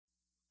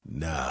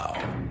Now,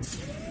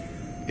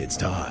 it's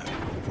time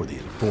for the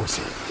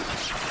Enforcer.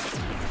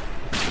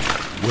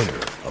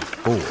 Winner of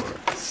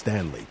 4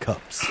 Stanley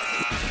Cups.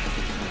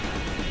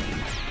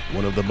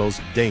 One of the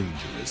most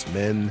dangerous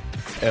men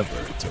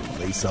ever to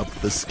lace up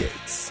the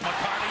skates.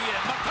 McCarty in.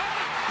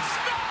 McCarty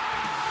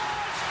scores!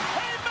 A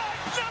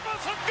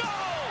magnificent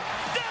goal!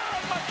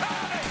 Darren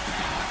McCarty!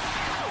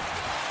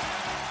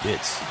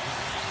 It's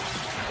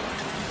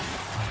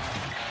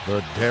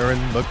the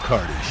Darren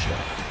McCarty Show.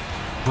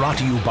 Brought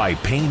to you by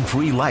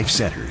Pain-Free Life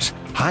Centers.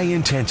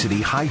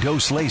 High-intensity,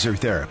 high-dose laser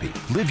therapy.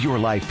 Live your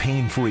life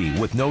pain-free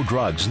with no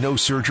drugs, no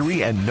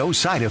surgery, and no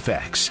side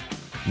effects.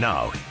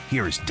 Now,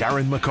 here's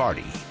Darren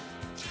McCarty.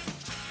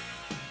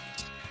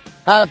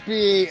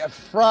 Happy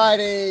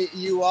Friday,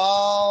 you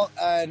all.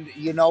 And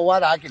you know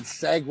what? I can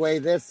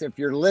segue this. If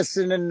you're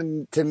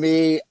listening to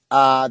me,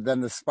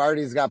 then the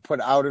Sparties got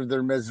put out of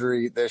their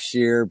misery this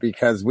year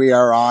because we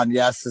are on.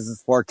 Yes, this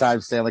is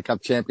 4-time Stanley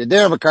Cup champion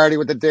Darren McCarty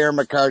with the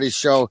Darren McCarty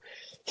Show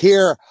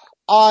here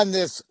on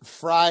this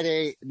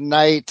Friday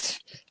night.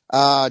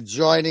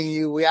 Joining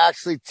you. We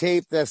actually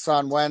taped this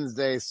on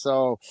Wednesday,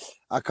 so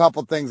a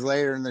couple things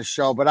later in the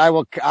show, but I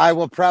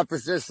will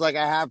preface this like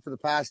I have for the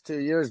past 2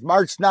 years.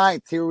 March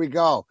 9th, here we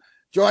go.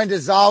 Joined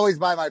as always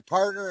by my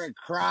partner in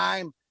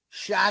crime,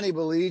 Shawnee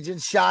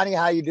Belegian. Shawnee,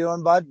 how you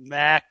doing, bud?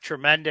 Mac,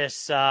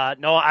 tremendous.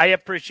 No, I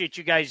appreciate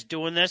you guys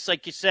doing this.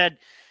 Like you said,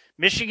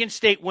 Michigan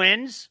State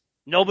wins.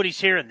 Nobody's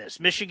hearing this.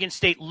 Michigan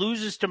State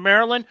loses to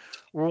Maryland.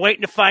 We're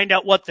waiting to find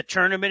out what the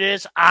tournament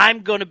is.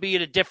 I'm going to be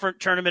at a different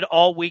tournament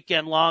all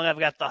weekend long. I've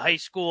got the high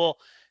school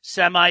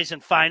semis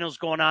and finals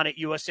going on at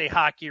USA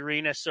Hockey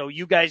Arena. So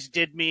you guys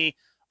did me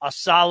a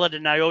solid,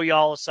 and I owe you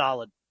all a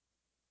solid.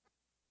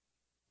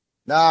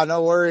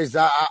 No worries.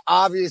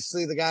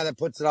 Obviously, the guy that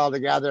puts it all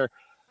together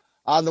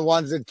on the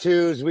ones and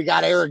twos, we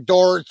got Eric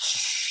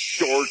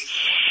Dortch.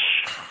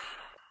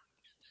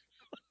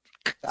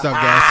 What's up,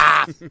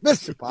 guys?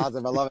 Mr.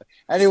 Positive, I love it.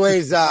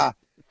 Anyways,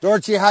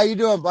 Dorchy, how you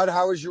doing, bud?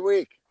 How was your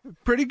week?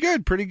 Pretty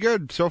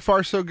good. So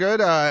far, so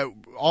good.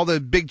 All the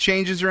big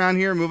changes around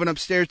here, moving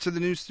upstairs to the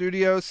new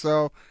studio.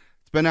 So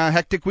it's been a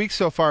hectic week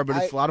so far, but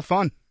it's a lot of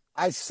fun.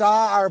 I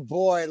saw our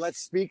boy. Let's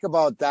speak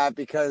about that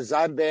because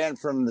I'm banned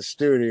from the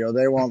studio.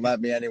 They won't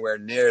let me anywhere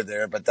near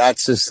there, but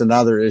that's just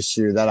another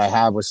issue that I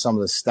have with some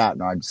of the stat.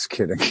 No, I'm just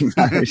kidding.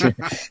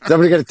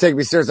 Somebody going to take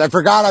me serious. I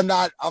forgot I'm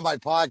not on my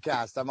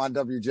podcast. I'm on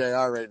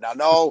WJR right now.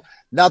 No,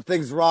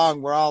 nothing's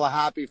wrong. We're all a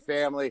happy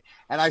family.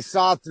 And I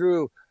saw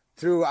through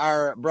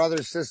our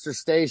brother-sister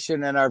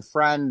station and our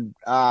friend,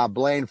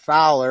 Blaine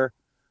Fowler,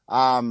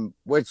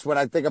 which when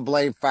I think of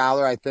Blaine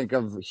Fowler, I think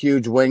of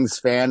huge Wings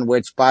fan,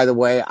 which by the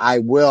way, I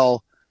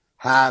will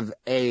have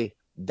a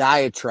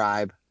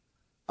diatribe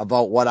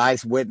about what I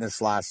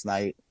witnessed last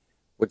night,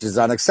 which is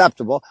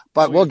unacceptable,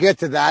 but we'll get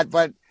to that.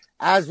 But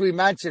as we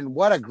mentioned,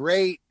 what a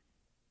great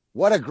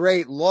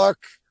look.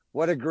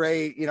 What a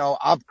great,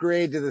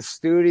 upgrade to the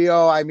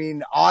studio. I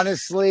mean,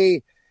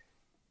 honestly,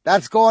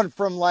 that's going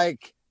from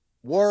like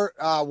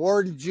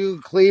Warden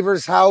June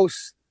Cleaver's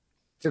house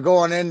to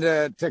going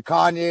into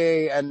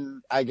Kanye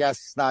and I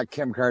guess not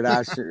Kim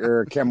Kardashian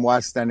or Kim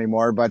West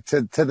anymore, but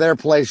to their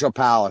palatial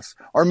palace,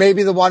 or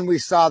maybe the one we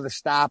saw, the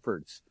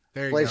Stappards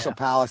palatial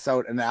palace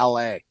out in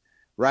LA,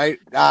 right?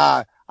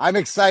 I'm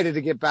excited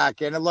to get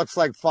back in. It looks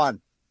like fun.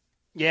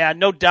 Yeah,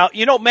 no doubt.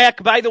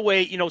 Mac, by the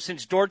way,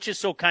 since Dortch is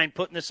so kind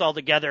putting this all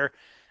together,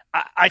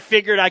 I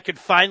figured I could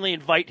finally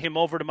invite him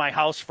over to my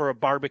house for a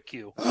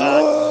barbecue.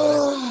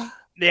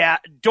 Yeah,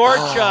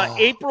 Dortch,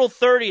 April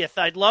 30th.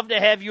 I'd love to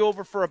have you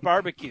over for a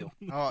barbecue.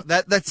 Oh,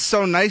 that's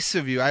so nice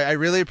of you. I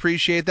really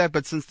appreciate that,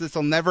 but since this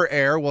will never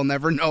air, we'll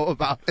never know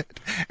about it.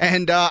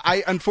 And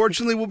I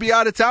unfortunately will be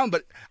out of town,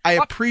 but I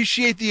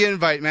appreciate the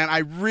invite, man. I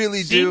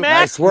really do.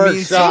 Mac? Nice work,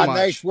 Means Sean. so much.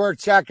 Nice work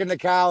checking the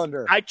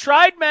calendar. I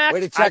tried, Mac. Way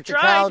to check the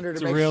calendar.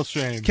 It's a real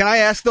shame. Can I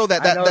ask, though,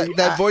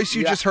 that voice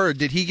you yeah. just heard,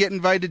 did he get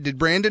invited? Did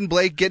Brandon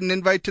Blake get an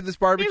invite to this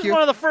barbecue? He's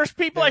one of the first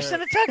people I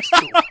sent a text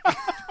to.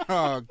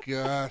 Oh,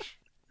 gosh.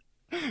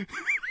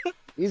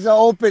 He's an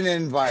open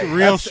invite. It's a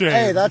real shame.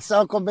 Hey, that's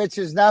Uncle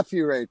Mitch's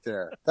nephew right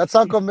there. That's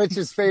Uncle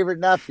Mitch's favorite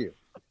nephew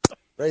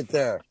right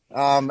there.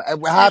 And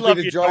we're happy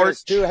to join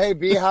us too. Hey,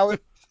 B,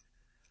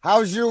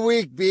 how's your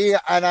week, B?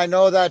 And I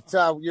know that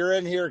you're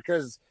in here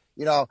because,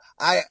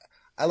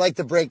 I like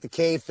to break the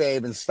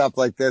kayfabe and stuff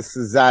like this,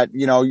 is that,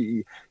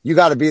 you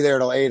got to be there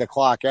till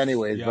 8:00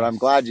 anyways, Yes. but I'm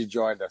glad you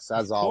joined us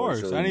as Of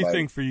always. course,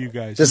 anything for you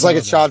guys. Just like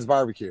at Sean's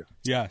barbecue.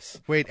 Yes.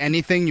 Wait,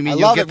 anything? You mean I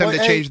you'll love get it. them Well,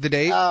 to change the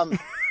date?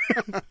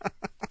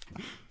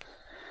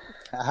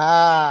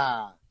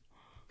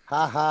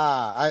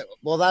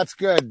 Well, that's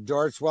good,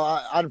 Dortch.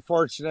 Well,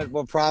 unfortunate.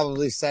 We'll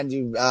probably send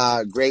you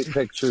great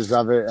pictures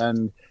of it,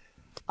 and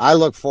I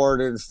look forward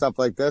to it and stuff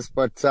like this.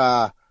 But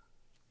a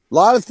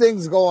lot of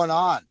things going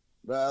on.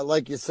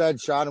 Like you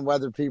said, Sean, and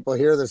whether people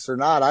hear this or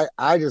not,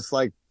 I just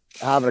like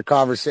having a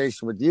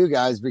conversation with you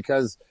guys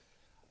because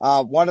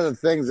one of the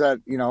things that,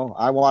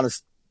 I want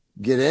to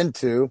get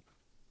into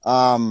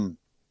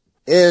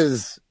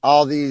is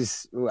all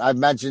these, I've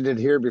mentioned it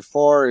here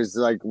before, is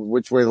like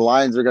which way the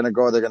Lions are going to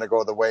go. They're going to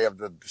go the way of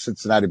the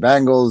Cincinnati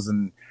Bengals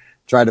and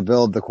try to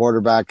build the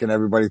quarterback and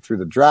everybody through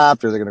the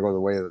draft, or they're going to go the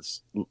way of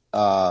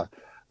the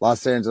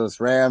Los Angeles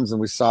Rams.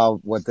 And we saw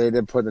what they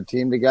did putting a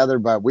team together,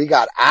 but we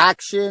got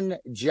Action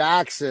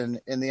Jackson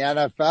in the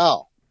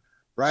NFL,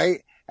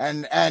 right?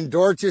 And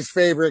Dortch's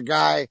favorite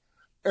guy,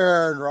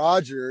 Aaron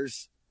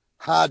Rodgers,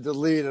 had to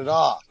lead it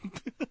off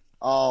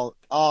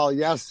all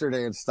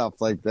yesterday and stuff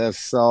like this.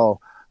 So,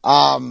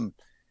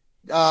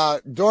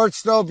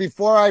 Dortch, though,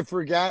 before I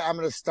forget, I'm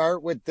going to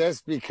start with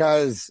this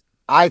because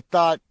I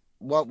thought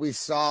what we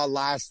saw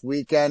last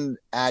weekend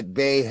at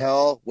Bay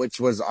Hill, which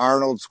was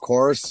Arnold's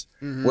course,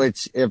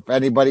 which if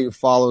anybody who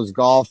follows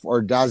golf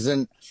or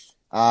doesn't,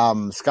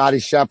 Scotty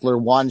Scheffler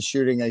won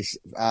shooting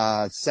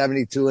a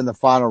 72 in the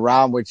final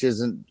round, which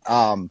isn't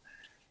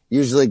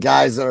usually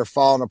guys that are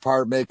falling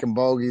apart making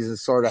bogeys and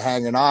sort of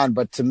hanging on.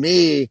 But to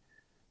me,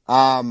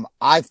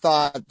 I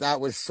thought that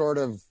was sort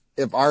of,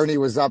 if Arnie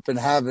was up in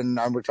heaven,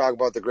 and we're talking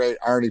about the great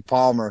Arnie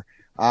Palmer,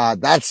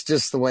 that's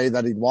just the way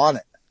that he'd want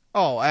it.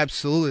 Oh,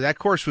 absolutely. That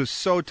course was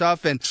so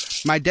tough. And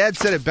my dad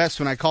said it best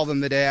when I called him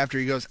the day after.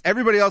 He goes,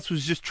 everybody else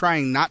was just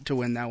trying not to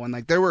win that one.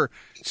 Like, there were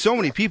so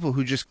many people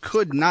who just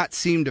could not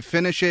seem to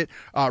finish it.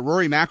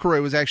 Rory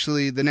McIlroy was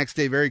actually the next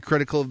day very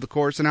critical of the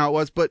course and how it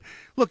was. But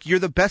look, you're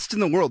the best in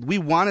the world. We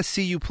want to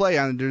see you play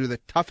under the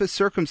toughest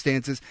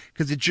circumstances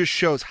because it just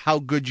shows how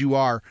good you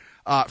are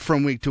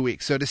from week to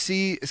week. So to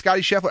see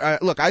Scotty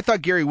Scheffler, look, I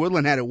thought Gary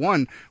Woodland had it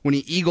won when he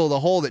eagled a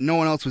hole that no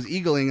one else was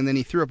eagling, and then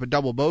he threw up a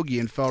double bogey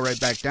and fell right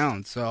back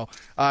down. So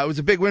it was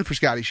a big win for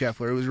Scotty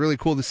Scheffler. It was really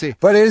cool to see.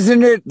 But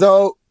isn't it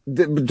though,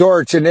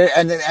 Dorch, and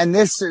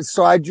this is,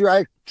 so I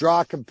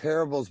draw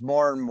comparables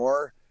more and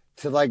more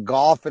to like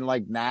golf and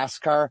like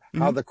NASCAR,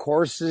 how the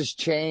courses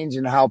change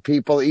and how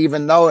people,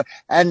 even though,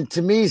 and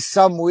to me,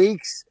 some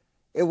weeks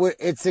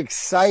it's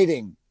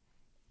exciting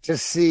to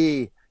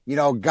see, you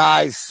know,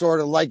 guys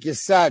sort of like you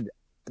said,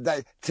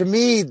 that to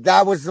me,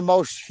 that was the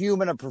most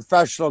human and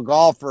professional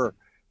golfer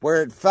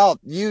where it felt.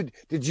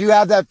 Did you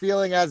have that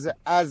feeling as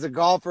a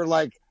golfer,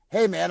 like,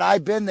 hey man,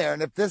 I've been there.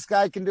 And if this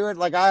guy can do it,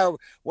 like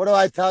what do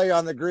I tell you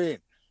on the green?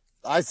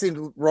 I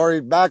seen Rory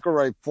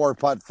McIlroy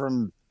 4-putt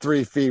from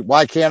 3 feet.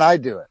 Why can't I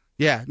do it?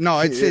 Yeah, no,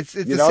 it's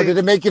you know, did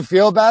it make you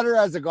feel better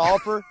as a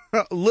golfer?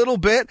 A little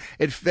bit.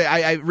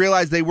 I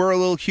realized they were a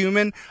little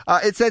human.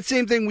 It's that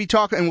same thing we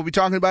talk, and we'll be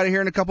talking about it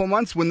here in a couple of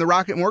months when the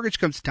Rocket Mortgage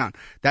comes to town.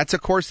 That's a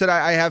course that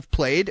I have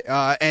played,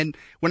 and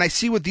when I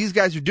see what these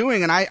guys are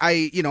doing, and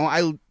I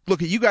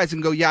look at you guys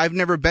and go, yeah, I've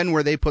never been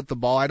where they put the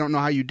ball. I don't know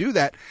how you do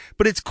that,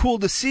 but it's cool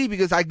to see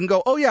because I can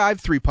go, oh yeah,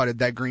 I've 3-putted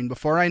that green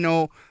before. I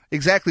know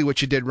exactly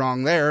what you did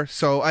wrong there.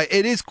 So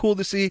it is cool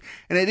to see.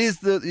 And it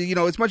is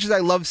as much as I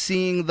love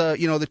seeing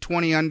the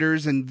 20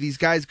 unders and these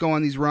guys go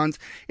on these runs,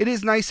 it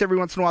is nice every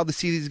once in a while to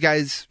see these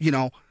guys,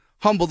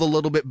 humbled a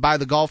little bit by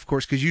the golf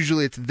course, because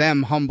usually it's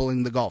them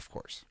humbling the golf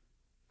course.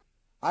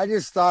 I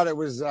just thought it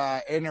was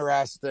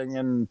interesting.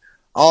 And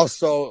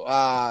also,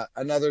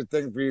 another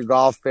thing for you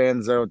golf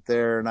fans out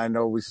there, and I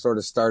know we sort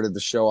of started the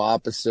show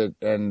opposite,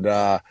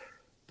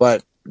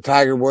 but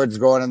Tiger Woods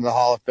going into the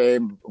Hall of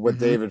Fame with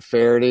David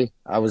Feherty.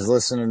 I was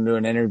listening to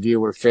an interview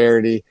where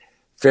Feherty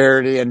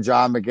and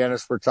John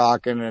McGinnis were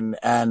talking,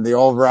 and the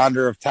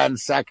over-under of 10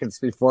 seconds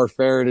before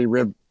Feherty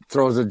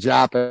throws a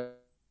jab at,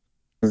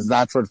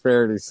 that's what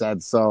Feherty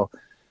said. So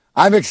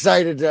I'm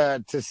excited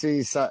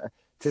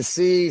to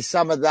see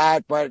some of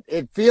that, but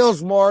it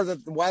feels more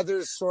that the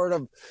weather's sort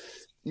of,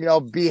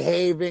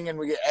 behaving, and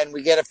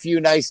we get a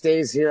few nice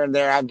days here and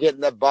there. I'm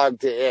getting the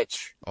bug to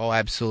itch. Oh,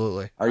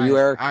 absolutely. Are you,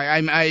 Eric?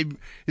 I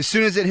as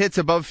soon as it hits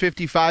above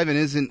 55 and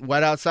isn't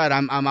wet outside,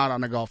 I'm out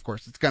on the golf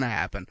course. It's going to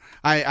happen.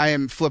 I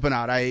am flipping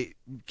out. I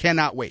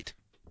cannot wait.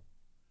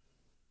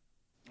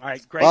 All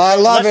right, great. Well, I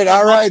love it.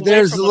 All right,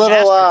 there's a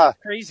little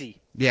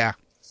crazy. Yeah.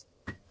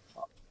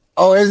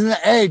 Oh, isn't it?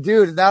 Hey,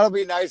 dude, that'll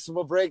be nice. And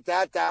we'll break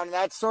that down. And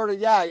that's sort of,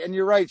 yeah. And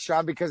you're right,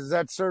 Sean, because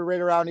that's sort of right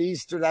around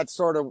Easter. That's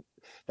sort of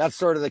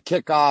the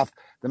kickoff,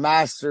 the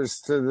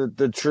Masters to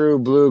the true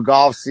blue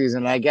golf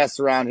season, I guess,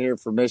 around here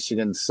for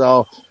Michigan.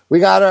 So we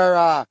got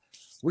our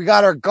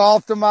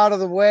golfdom out of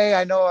the way.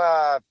 I know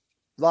a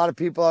lot of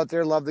people out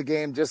there love the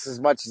game just as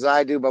much as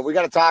I do, but we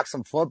got to talk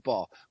some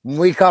football when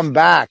we come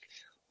back.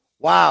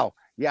 Wow.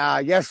 Yeah,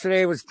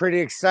 yesterday was pretty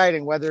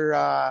exciting. Whether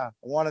I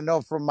want to know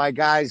from my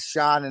guys,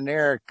 Sean and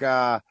Eric,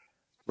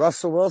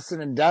 Russell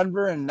Wilson in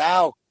Denver, and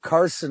now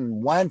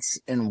Carson Wentz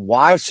in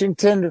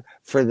Washington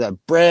for the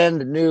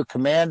brand new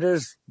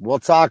Commanders. We'll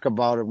talk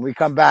about it when we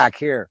come back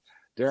here.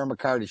 Darren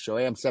McCarty Show,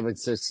 AM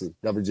 760,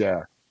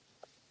 WJR.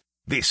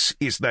 This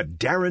is the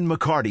Darren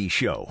McCarty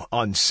Show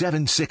on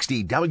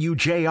 760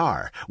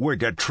 WJR, where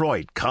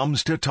Detroit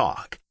comes to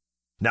talk.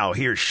 Now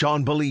here's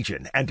Sean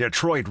Baligian and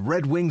Detroit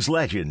Red Wings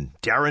legend,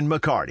 Darren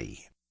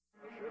McCarty.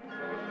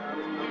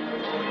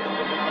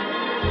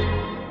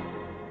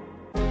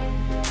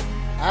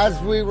 As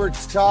we were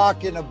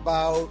talking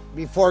about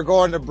before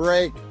going to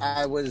break,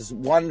 I was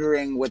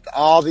wondering, with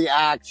all the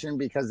action,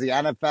 because the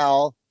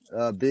NFL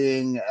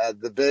being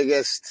the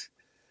biggest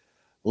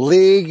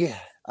league,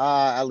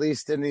 at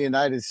least in the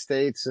United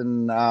States,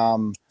 and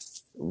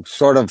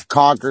sort of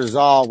conquers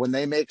all. When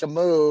they make a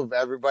move,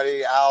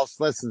 everybody else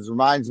listens.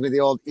 Reminds me of the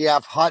old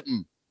E.F.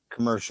 Hutton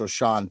commercial,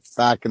 Sean,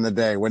 back in the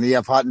day. When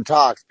E.F. Hutton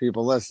talks,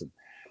 people listen.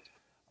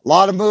 A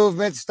lot of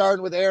movement,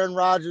 starting with Aaron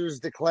Rodgers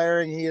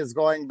declaring he is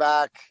going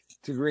back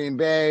to Green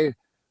Bay.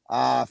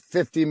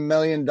 $50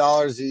 million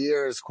a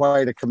year is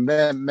quite a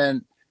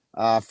commitment.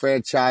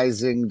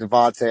 Franchising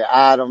Devontae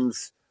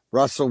Adams,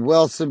 Russell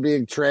Wilson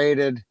being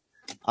traded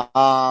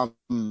to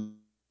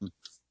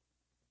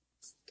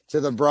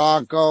the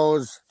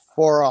Broncos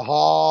for a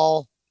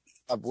haul,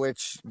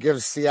 which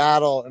gives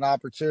Seattle an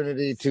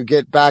opportunity to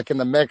get back in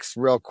the mix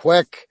real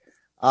quick.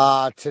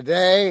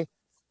 Today,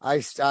 I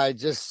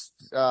just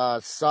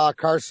saw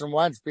Carson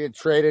Wentz being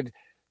traded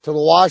to the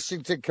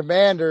Washington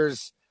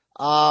Commanders.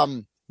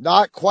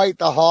 Not quite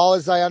the haul,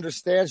 as I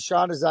understand.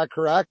 Sean, is that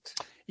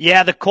correct?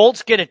 Yeah, the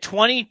Colts get a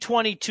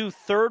 2022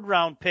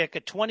 third-round pick, a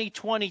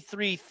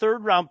 2023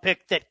 third-round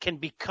pick that can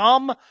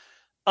become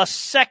a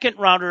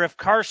second-rounder if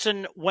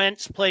Carson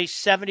Wentz plays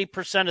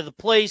 70% of the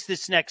plays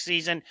this next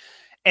season,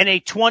 and a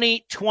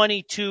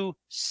 2022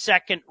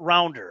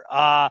 second-rounder.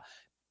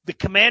 The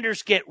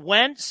Commanders get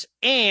Wentz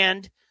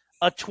and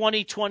a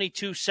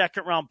 2022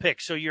 second-round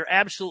pick. So you're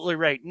absolutely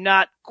right.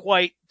 Not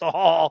quite the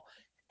haul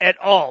at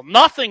all.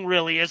 Nothing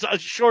really is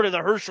short of the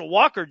Herschel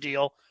Walker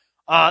deal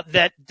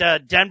that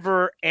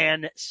Denver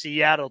and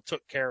Seattle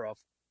took care of.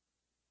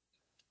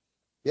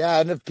 Yeah,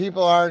 and if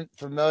people aren't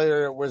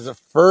familiar, it was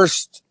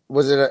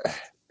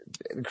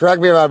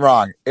correct me if I'm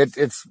wrong. It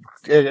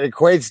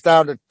equates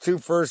down to 2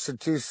 firsts and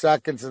 2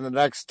 seconds in the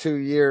next 2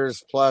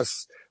 years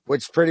plus,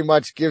 which pretty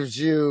much gives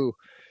you,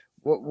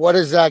 what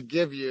does that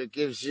give you? It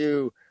gives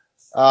you,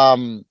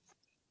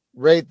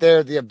 right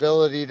there, the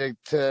ability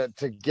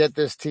to get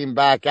this team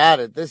back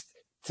at it. This,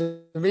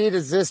 to me,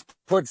 does this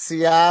put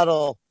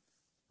Seattle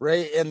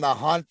right in the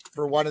hunt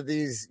for one of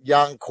these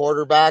young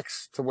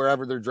quarterbacks to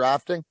wherever they're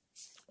drafting?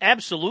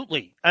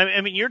 Absolutely.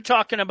 I mean, you're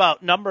talking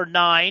about number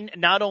 9,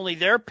 not only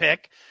their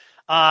pick,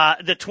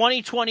 the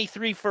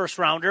 2023 first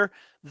rounder,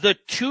 the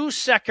 2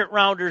 second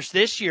rounders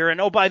this year.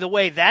 And oh, by the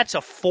way, that's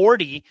a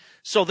 40.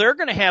 So they're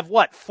going to have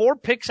 4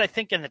 picks, I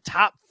think, in the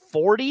top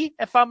 40,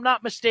 if I'm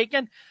not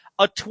mistaken,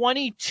 a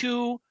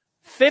 22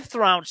 fifth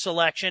round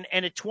selection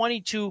and a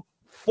 22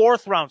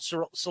 fourth round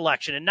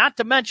selection. And not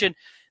to mention,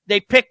 they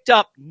picked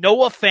up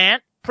Noah Fant,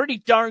 pretty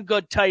darn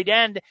good tight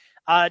end,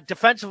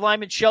 defensive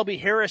lineman Shelby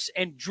Harris,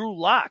 and Drew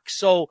Lock.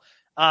 So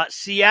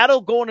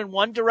Seattle going in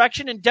one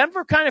direction, and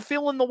Denver kind of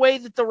feeling the way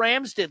that the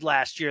Rams did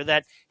last year,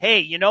 that, hey,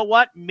 you know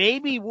what,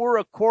 maybe we're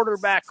a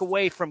quarterback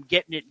away from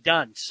getting it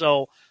done.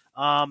 So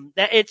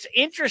that it's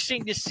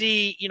interesting to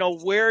see,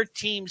 where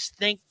teams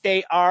think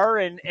they are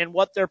and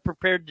what they're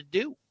prepared to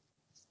do.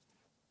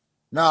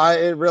 No,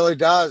 it really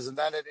does. And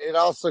then it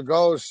also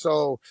goes,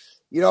 so,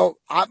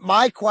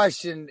 my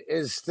question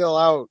is still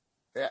out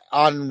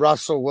on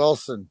Russell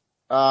Wilson.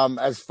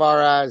 As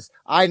far as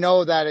I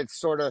know, that it's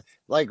sort of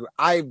like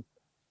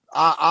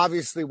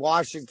obviously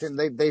Washington,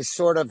 they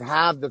sort of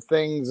have the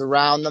things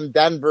around them.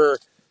 Denver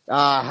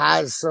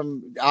has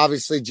some,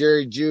 obviously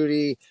Jerry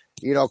Jeudy,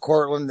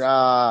 Cortland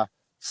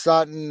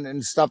Sutton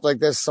and stuff like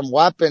this, some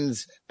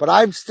weapons. But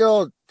I'm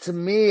still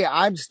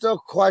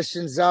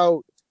questions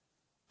out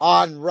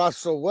on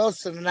Russell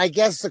Wilson. And I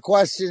guess the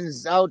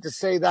question's out to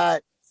say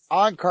that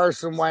on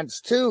Carson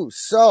Wentz too.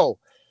 So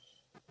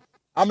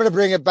I'm going to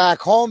bring it back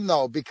home,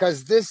 though,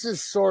 because this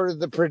is sort of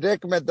the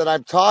predicament that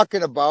I'm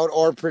talking about,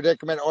 or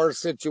predicament or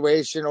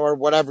situation or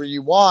whatever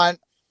you want,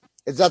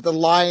 is that the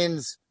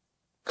Lions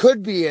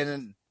could be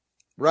in,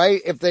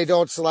 right, if they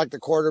don't select a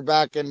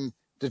quarterback and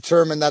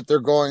determine that they're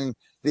going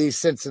the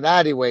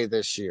Cincinnati way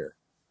this year,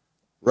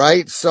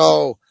 right?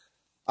 So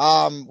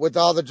with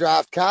all the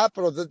draft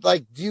capital,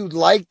 do you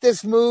like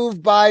this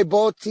move by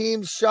both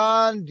teams,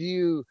 Sean?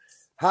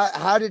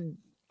 How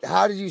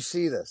did you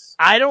see this?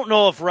 I don't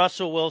know if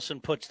Russell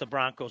Wilson puts the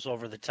Broncos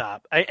over the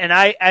top.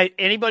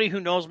 Anybody who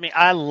knows me,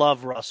 I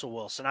love Russell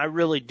Wilson. I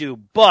really do.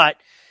 But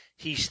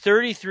he's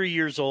 33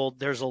 years old.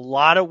 There's a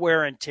lot of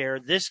wear and tear.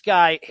 This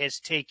guy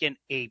has taken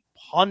a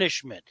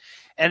punishment.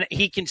 And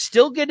he can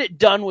still get it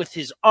done with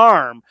his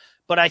arm.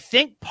 But I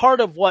think part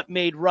of what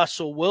made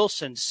Russell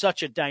Wilson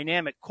such a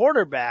dynamic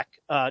quarterback,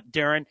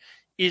 Darren,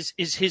 is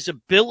his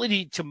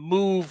ability to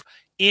move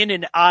in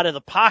and out of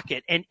the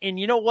pocket. And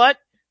you know what?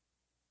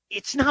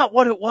 It's not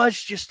what it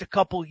was just a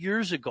couple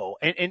years ago.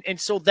 And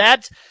so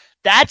that's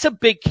a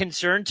big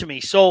concern to me.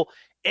 So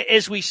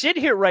as we sit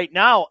here right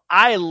now,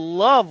 I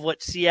love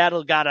what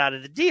Seattle got out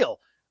of the deal.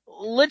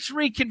 Let's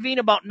reconvene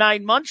about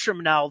 9 months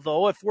from now,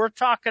 though. If we're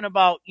talking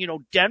about,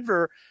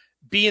 Denver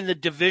being the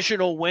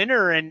divisional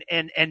winner and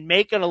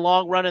making a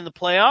long run in the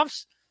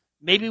playoffs,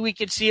 maybe we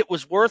can see it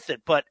was worth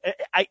it. But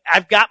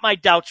I've got my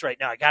doubts right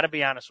now. I got to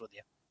be honest with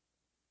you.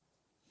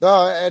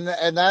 No,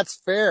 and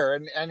that's fair.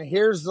 And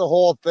here's the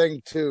whole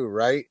thing too,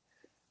 right?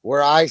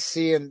 Where I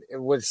see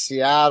with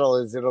Seattle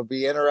is it'll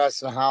be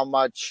interesting how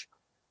much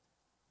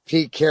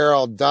Pete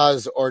Carroll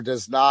does or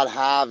does not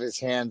have his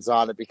hands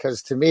on it,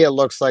 because to me it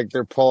looks like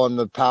they're pulling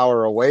the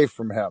power away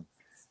from him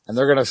and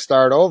they're going to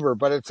start over.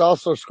 But it's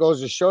also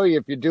goes to show you,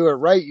 if you do it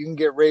right, you can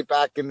get right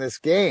back in this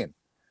game,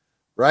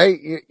 right?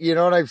 You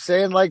know what I'm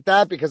saying, like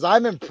that? Because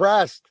I'm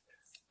impressed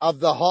of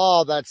the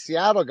haul that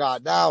Seattle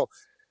got. Now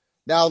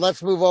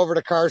let's move over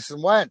to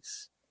Carson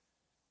Wentz.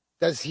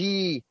 Does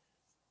he?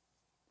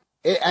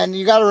 And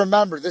you got to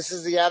remember, this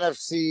is the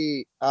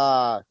NFC.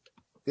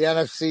 The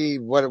NFC,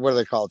 what are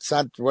they called?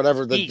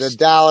 Whatever, the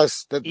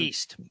Dallas,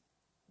 East.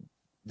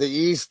 The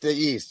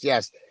East,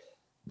 yes.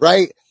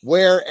 Right?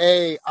 Where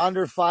a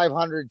under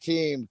 500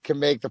 team can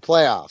make the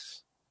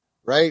playoffs.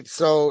 Right?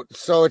 So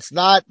it's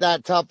not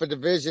that tough a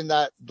division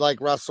that like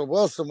Russell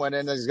Wilson went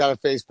in and he's got to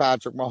face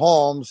Patrick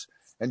Mahomes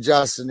and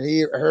Justin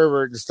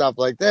Herbert and stuff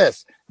like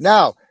this.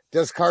 Now,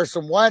 does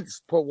Carson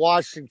Wentz put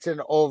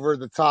Washington over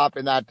the top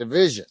in that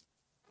division?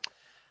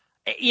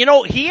 You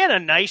know, he had a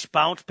nice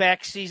bounce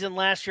back season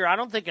last year. I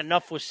don't think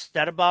enough was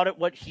said about it,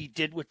 what he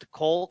did with the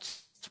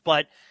Colts.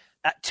 But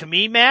to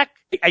me, Mac,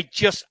 I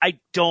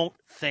don't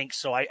think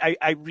so.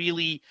 I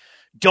really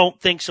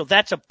don't think so.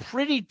 That's a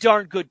pretty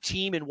darn good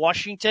team in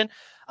Washington.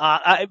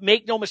 I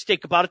make no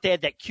mistake about it. They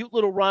had that cute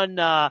little run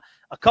a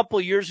couple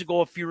of years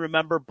ago, if you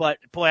remember. But,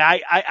 boy,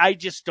 I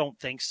just don't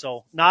think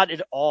so. Not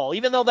at all.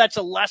 Even though that's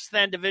a less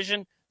than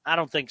division, I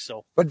don't think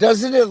so. But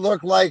doesn't it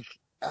look like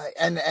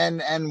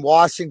and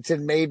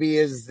Washington maybe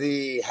is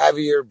the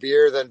heavier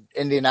beer than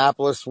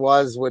Indianapolis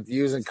was with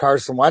using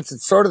Carson Wentz?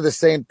 It's sort of the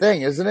same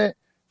thing, isn't it?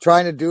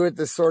 Trying to do it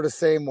the sort of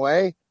same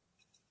way,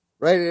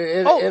 right?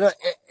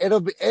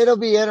 It'll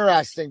be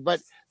interesting.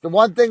 But the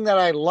one thing that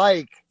I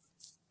like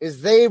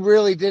is they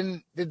really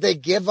did they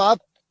give up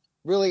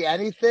really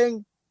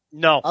anything?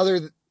 No.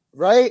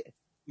 Right?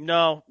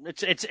 No,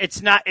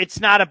 it's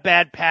not a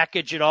bad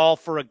package at all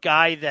for a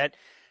guy that,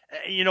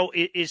 you know,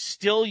 is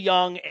still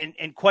young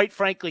and quite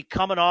frankly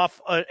coming off,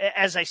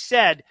 as I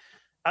said,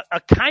 a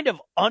kind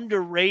of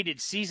underrated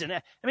season.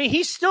 I mean,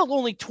 he's still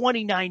only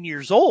 29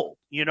 years old,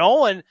 you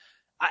know, and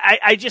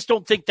I just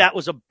don't think that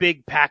was a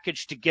big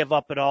package to give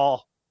up at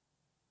all.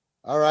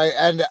 All right.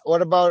 And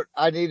what about,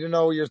 I need to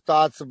know your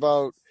thoughts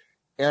about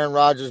Aaron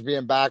Rodgers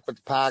being back with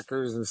the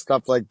Packers and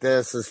stuff like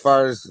this, as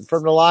far as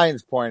from the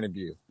Lions' point of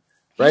view.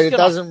 Right, it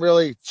doesn't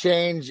really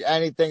change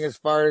anything as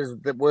far as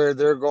where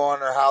they're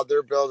going or how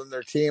they're building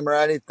their team or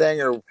anything,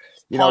 or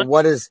you know,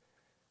 what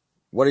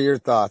are your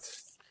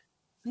thoughts?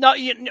 No,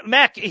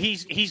 Mac,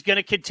 he's going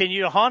to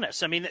continue to haunt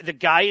us. I mean, the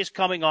guy is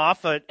coming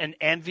off an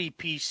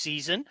MVP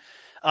season.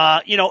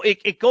 You know,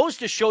 it goes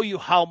to show you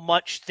how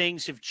much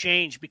things have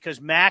changed, because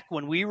Mac,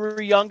 when we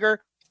were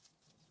younger,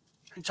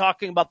 and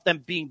talking about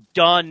them being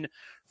done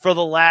for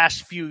the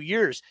last few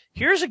years.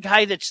 Here's a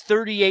guy that's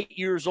 38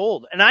 years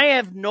old, and I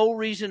have no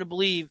reason to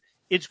believe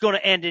it's going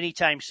to end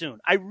anytime soon.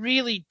 I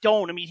really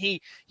don't. I mean,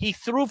 he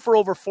threw for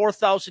over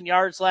 4,000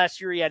 yards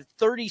last year. He had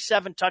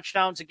 37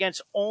 touchdowns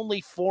against only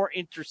 4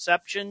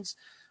 interceptions.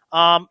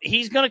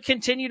 He's going to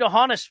continue to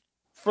haunt us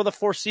for the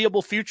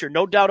foreseeable future.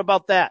 No doubt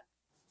about that.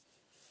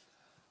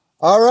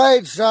 All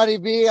right, Shotty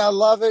B, I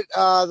love it.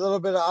 A little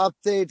bit of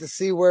update to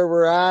see where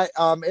we're at.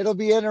 It'll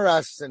be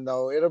interesting,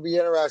 though. It'll be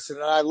interesting.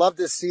 And I love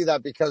to see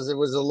that, because it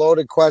was a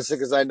loaded question,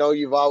 because I know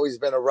you've always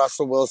been a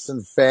Russell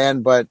Wilson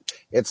fan, but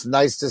it's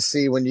nice to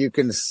see when you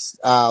can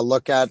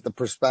look at the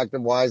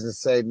perspective-wise and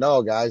say,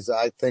 no, guys,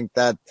 I think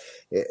that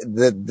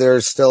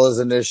there still is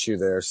an issue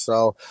there.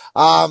 So,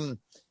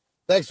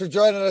 thanks for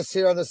joining us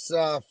here on this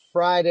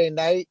Friday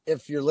night.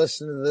 If you're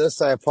listening to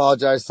this, I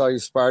apologize to all you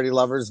Sparty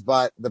lovers,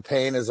 but the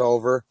pain is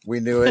over. We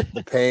knew it.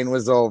 The pain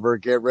was over.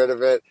 Get rid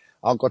of it.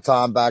 Uncle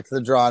Tom, back to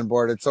the drawing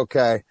board. It's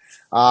okay.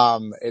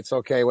 It's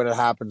okay when it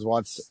happens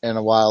once in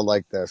a while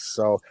like this.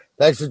 So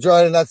thanks for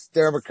joining us.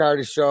 Darren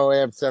McCarty Show,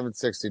 AM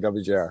 760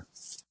 WJR.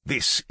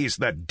 This is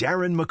the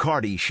Darren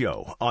McCarty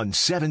Show on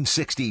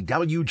 760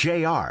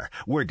 WJR,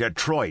 where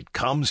Detroit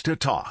comes to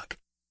talk.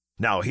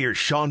 Now here's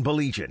Sean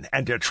Baligian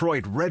and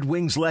Detroit Red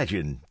Wings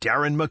legend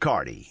Darren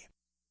McCarty.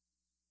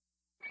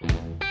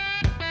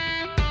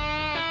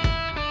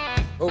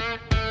 Oh,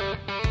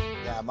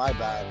 yeah, my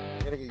bad.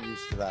 I gotta get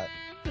used to that.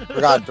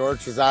 Forgot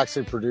Dortch was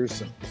actually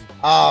producing.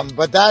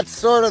 But that's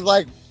sort of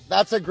like,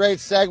 that's a great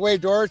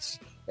segue, Dortch.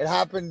 It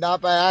happened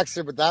not by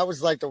accident, but that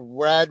was like the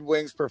Red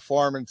Wings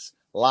performance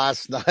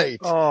last night.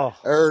 Oh,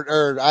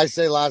 or I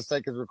say last night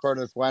because we're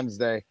recording this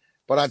Wednesday.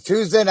 But on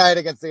Tuesday night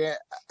against the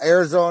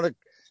Arizona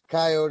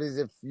Coyotes,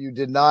 if you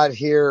did not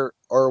hear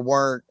or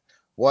weren't,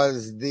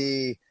 was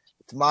it's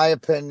my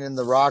opinion,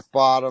 the rock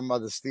bottom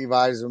of the Steve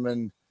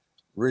Yzerman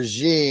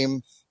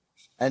regime.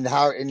 And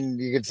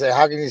you could say,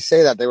 how can you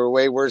say that? They were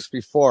way worse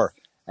before.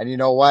 And you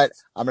know what?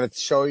 I'm going to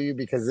show you,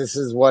 because this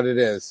is what it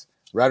is.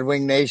 Red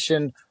Wing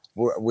Nation,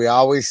 we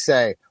always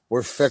say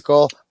we're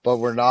fickle, but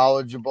we're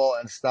knowledgeable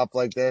and stuff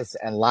like this.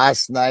 And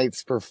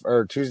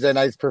Tuesday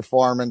night's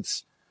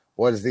performance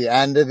was the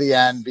end of the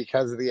end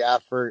because of the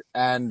effort.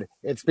 And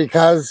it's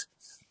because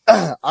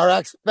our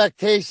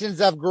expectations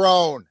have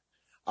grown.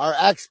 Our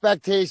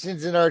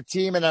expectations in our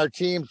team and our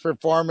team's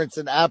performance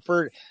and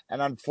effort.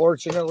 And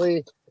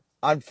unfortunately,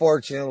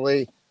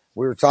 unfortunately,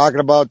 we were talking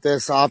about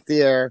this off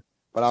the air,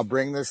 but I'll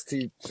bring this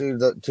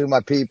to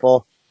my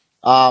people.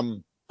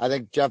 I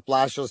think Jeff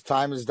Blashill's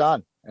time is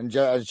done, and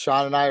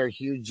Sean and I are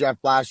huge Jeff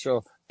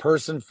Blashill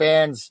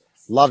fans.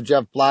 Love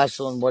Jeff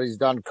Blashill and what he's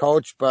done,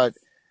 coach. But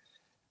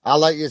I'll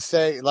let you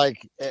say,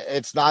 like,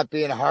 it's not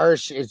being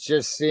harsh. It's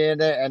just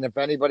seeing it. And if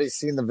anybody's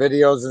seen the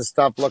videos and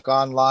stuff, look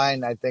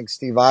online. I think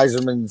Steve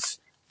Yzerman's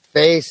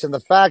face and the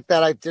fact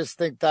that I just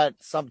think that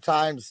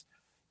sometimes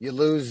you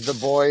lose the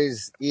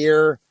boy's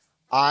ear.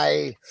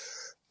 I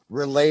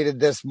related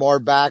this more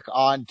back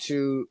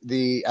onto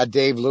the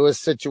Dave Lewis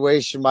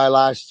situation my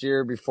last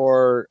year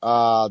before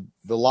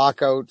the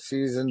lockout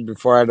season,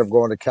 before I ended up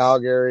going to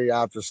Calgary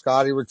after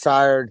Scotty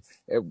retired.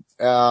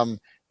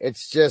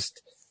 It's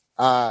just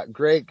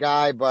great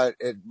guy, but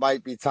it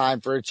might be time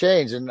for a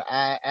change.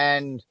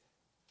 And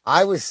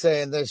I was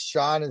saying this,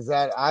 Sean, is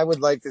that I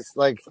would like this,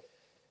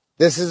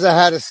 this is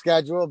ahead of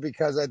schedule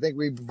because I think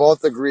we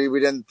both agree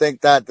we didn't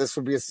think that this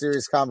would be a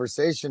serious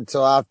conversation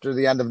until after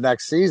the end of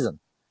next season.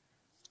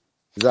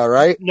 Is that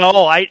right?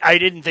 No, I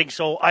didn't think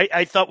so.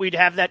 I thought we'd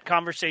have that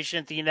conversation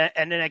at the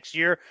end of next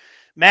year.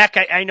 Mac,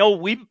 I know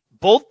we've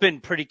both been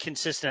pretty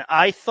consistent.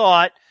 I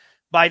thought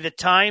by the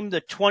time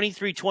the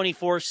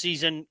 23-24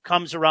 season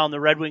comes around, the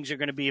Red Wings are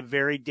going to be a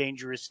very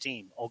dangerous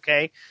team,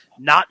 okay?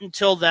 Not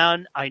until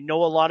then. I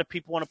know a lot of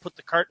people want to put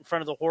the cart in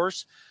front of the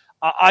horse.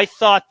 I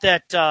thought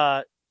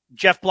that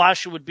Jeff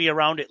Blashill would be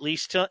around at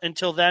least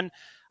until then.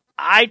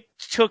 I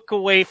took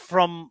away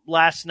from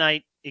last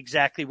night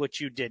exactly what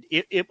you did.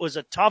 It was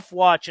a tough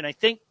watch, and I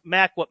think,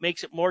 Mac, what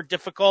makes it more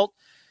difficult,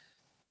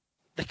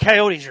 the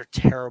Coyotes are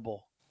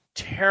terrible.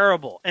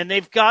 And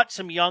they've got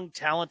some young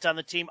talent on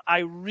the team. I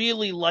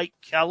really like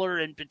Keller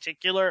in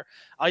particular.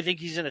 I think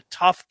he's in a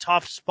tough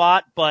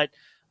spot, but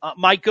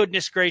my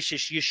goodness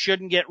gracious, you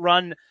shouldn't get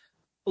run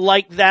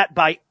like that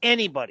by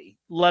anybody,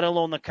 let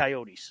alone the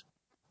Coyotes.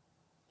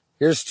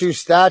 Here's two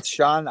stats,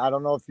 Sean. I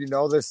don't know if you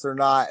know this or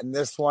not, and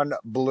this one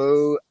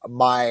blew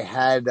my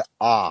head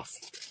off,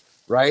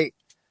 right?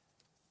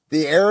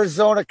 The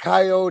Arizona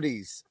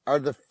Coyotes are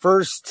the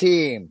first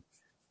team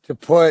to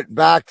put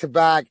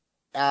back-to-back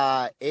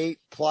 8+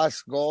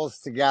 goals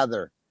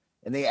together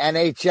in the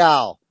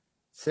NHL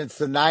since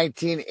the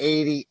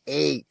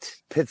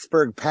 1988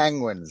 Pittsburgh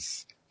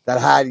Penguins that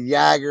had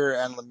Jagger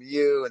and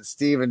Lemieux and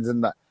Stevens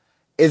in the.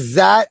 Is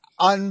that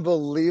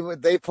unbelievable?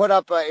 They put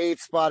up an 8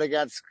 spot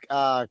against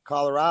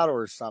Colorado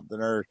or something,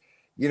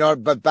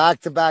 but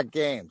back-to-back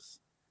games.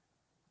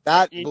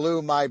 That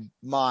blew my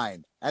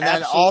mind. And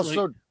Absolutely.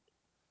 then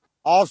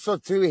also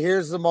too,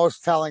 here's the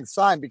most telling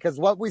sign, because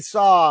what we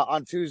saw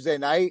on Tuesday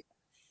night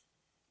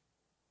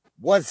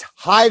was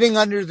hiding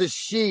under the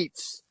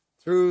sheets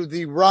through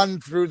the run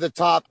through the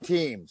top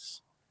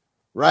teams,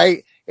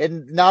 right?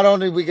 And not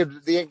only we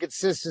get the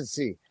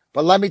inconsistency,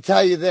 but let me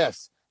tell you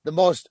this. The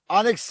most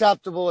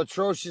unacceptable,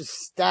 atrocious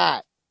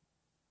stat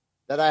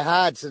that I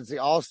had since the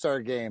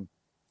All-Star game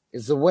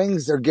is the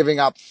Wings are giving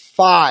up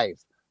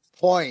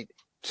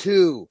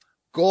 5.2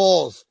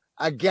 goals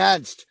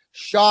against.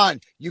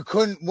 Sean, you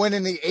couldn't win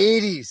in the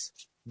 80s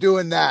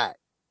doing that.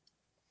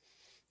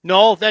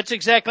 No, that's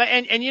exactly.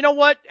 And you know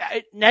what?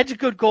 Ned's a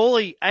good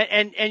goalie.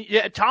 And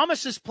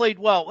Thomas has played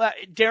well.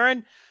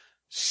 Darren,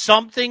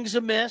 something's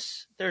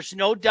amiss. There's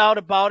no doubt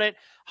about it.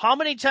 How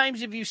many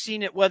times have you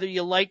seen it, whether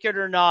you like it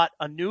or not?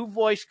 A new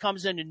voice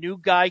comes in, a new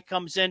guy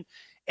comes in,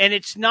 and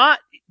it's not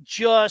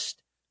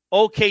just,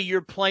 okay,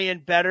 you're playing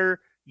better.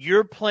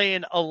 You're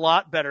playing a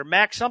lot better.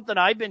 Max, something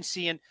I've been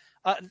seeing,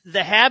 the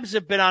Habs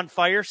have been on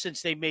fire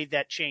since they made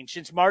that change,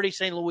 since Marty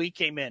St. Louis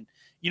came in.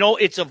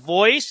 It's a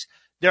voice.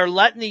 They're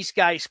letting these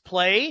guys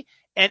play,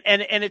 and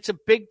it's a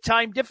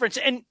big-time difference.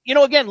 And,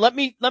 again, let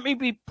me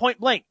be point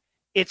blank.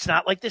 It's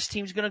not like this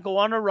team's going to go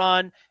on a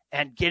run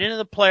and get into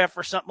the playoff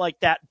or something like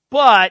that.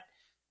 But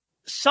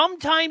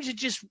sometimes it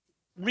just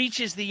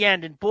reaches the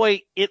end, and,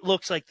 boy, it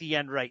looks like the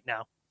end right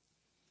now.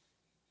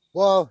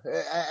 Well,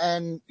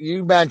 and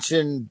you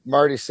mentioned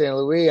Marty St.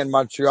 Louis and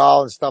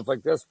Montreal and stuff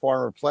like this,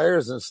 former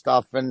players and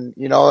stuff. And,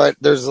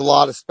 there's a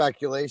lot of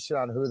speculation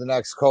on who the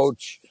next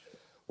coach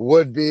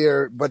would be,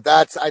 but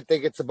I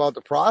think it's about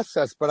the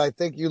process. But I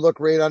think you look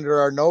right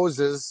under our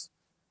noses,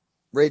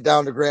 right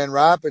down to Grand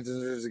Rapids,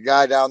 and there's a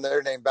guy down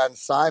there named Ben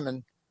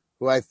Simon,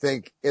 who I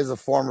think is a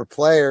former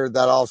player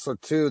that also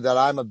too, that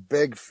I'm a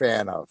big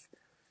fan of,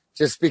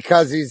 just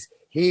because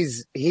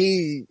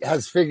he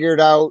has figured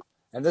out,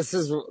 and this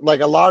is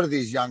like a lot of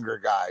these younger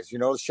guys,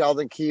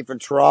 Sheldon Keefe in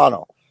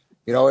Toronto,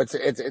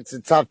 it's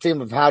a tough team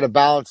of how to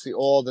balance the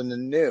old and the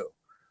new.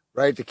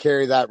 Right, to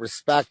carry that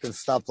respect and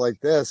stuff like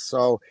this.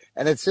 So,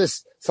 and it's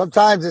just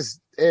sometimes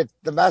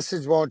the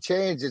message won't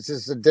change. It's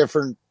just a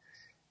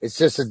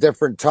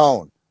different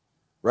tone,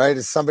 right?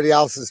 It's somebody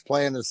else is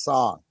playing the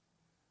song,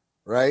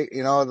 right?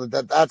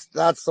 That's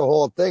the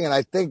whole thing. And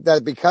I think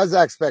that because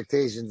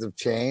expectations have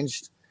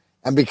changed,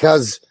 and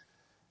because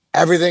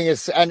everything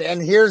is,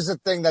 and here's the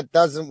thing that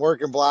doesn't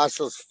work in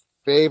Blashill's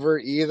favor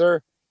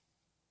either,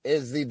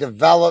 is the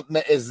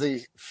development, is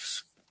the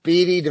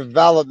speedy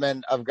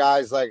development of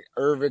guys like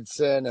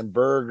Irvinson and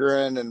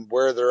Bergeron and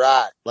where they're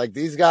at. Like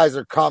these guys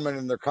are coming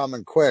and they're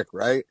coming quick,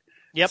 right?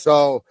 Yep.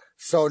 So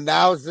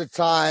now's the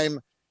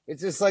time.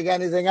 It's just like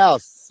anything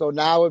else. So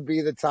now would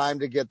be the time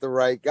to get the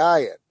right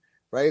guy in,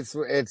 right?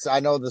 It's I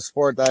know the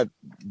sport that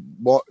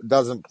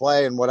doesn't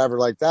play and whatever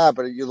like that,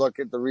 but you look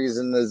at the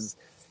reason is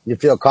you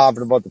feel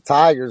confident about the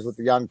Tigers with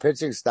the young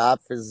pitching staff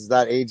is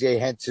that AJ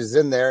Hinch is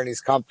in there and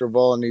he's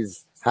comfortable and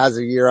has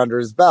a year under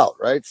his belt,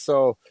 right?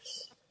 So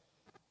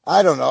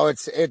I don't know.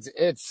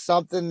 It's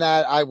something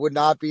that I would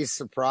not be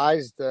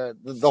surprised. The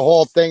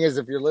whole thing is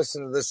if you're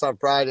listening to this on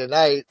Friday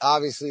night,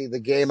 obviously the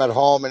game at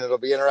home, and it'll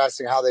be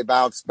interesting how they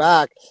bounce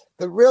back.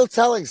 The real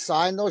telling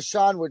sign, though,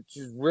 Sean, which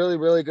is really,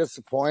 really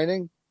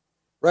disappointing,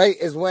 right,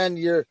 is when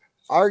you're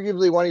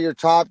arguably one of your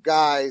top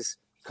guys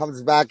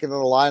comes back into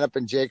the lineup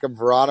and Jacob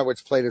Verana,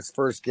 which played his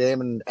first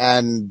game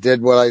and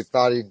did what I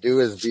thought he'd do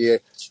is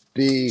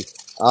be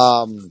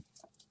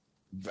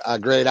a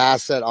great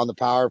asset on the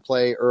power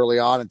play early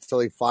on until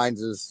he finds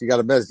he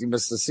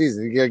missed the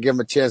season. You got to give him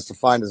a chance to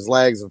find his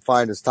legs and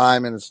find his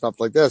timing and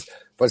stuff like this,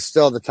 but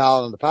still the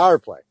talent on the power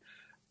play.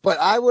 But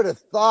I would have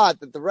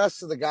thought that the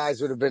rest of the guys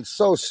would have been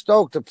so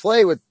stoked to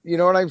play with, you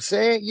know what I'm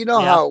saying? You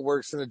know how it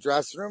works in the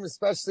dressing room,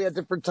 especially at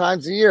different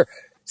times of year,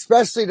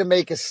 especially to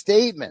make a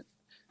statement.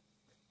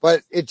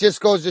 But it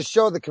just goes to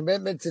show the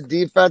commitment to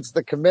defense,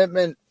 the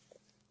commitment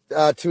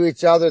to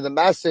each other. The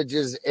message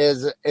is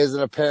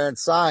an apparent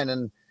sign.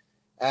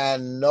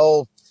 And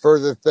no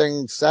further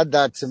thing said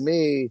that to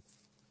me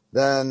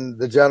than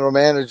the general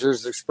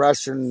manager's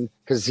expression,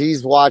 because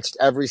he's watched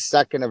every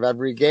second of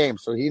every game.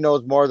 So he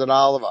knows more than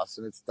all of us.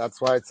 And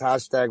that's why it's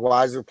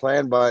 #wiser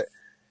plan. But,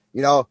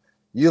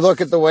 you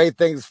look at the way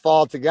things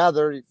fall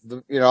together,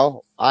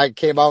 I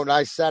came out and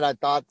I said I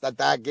thought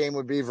that game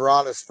would be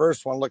Verana's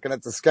first one looking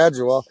at the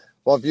schedule.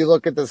 Well, if you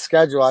look at the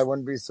schedule, I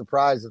wouldn't be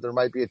surprised that there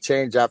might be a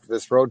change after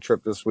this road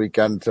trip this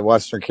weekend to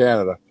Western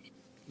Canada.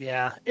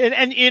 Yeah,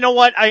 and you know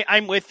what?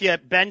 I'm with you.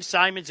 Ben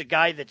Simon's a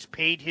guy that's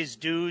paid his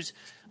dues.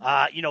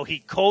 He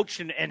coached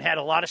and had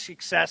a lot of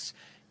success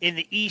in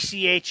the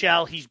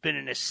ECHL. He's been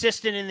an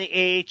assistant in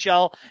the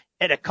AHL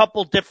at a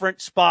couple different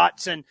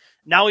spots, and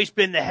now he's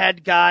been the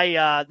head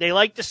guy. They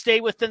like to stay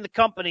within the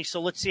company,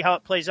 so let's see how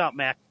it plays out,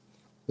 Mac.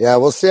 Yeah,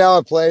 we'll see how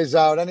it plays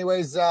out.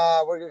 Anyways,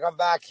 we're going to come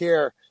back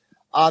here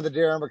on the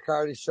Darren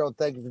McCarty Show.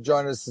 Thank you for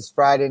joining us this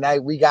Friday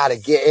night. We got to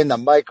get in the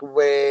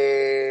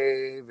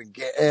microwave and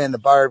get in the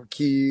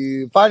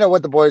barbecue. Find out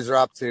what the boys are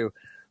up to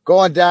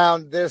going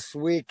down this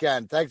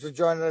weekend. Thanks for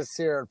joining us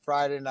here on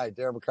Friday night.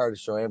 Darren McCarty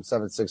Show, AM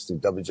 760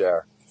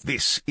 WJR.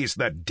 This is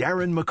the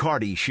Darren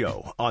McCarty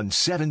Show on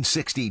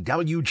 760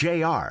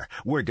 WJR,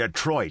 where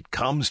Detroit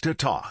comes to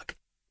talk.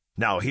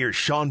 Now here's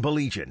Sean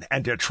Baligian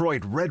and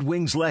Detroit Red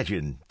Wings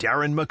legend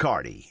Darren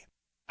McCarty.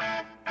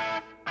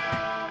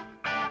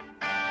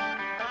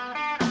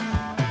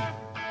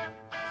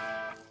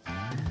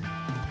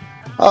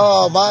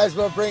 Oh, might as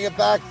well bring it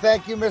back.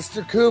 Thank you,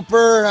 Mr.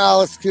 Cooper,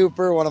 Alice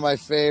Cooper, one of my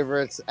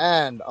favorites,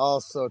 and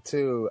also,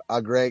 too,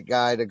 a great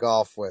guy to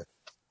golf with.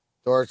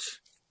 Dorch,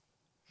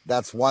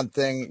 that's one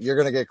thing. You're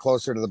going to get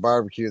closer to the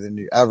barbecue than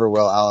you ever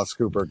will, Alice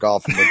Cooper,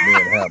 golfing with me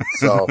and him.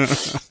 So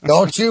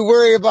don't you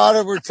worry about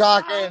it. We're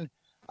talking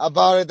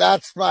about it.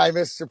 That's my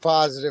Mr.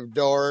 Positive,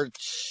 Dorch.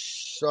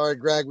 Sorry,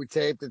 Greg, we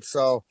taped it,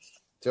 so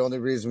it's the only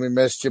reason we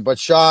missed you. But,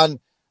 Sean,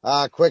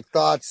 quick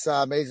thoughts,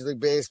 Major League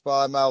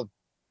Baseball,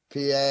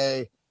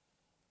 MLPA,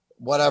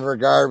 whatever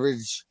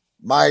garbage.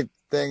 My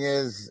thing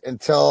is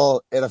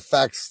until it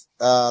affects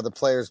the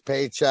players'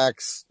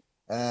 paychecks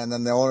and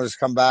then the owners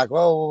come back,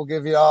 well, we'll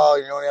give you all,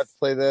 you only have to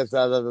play this,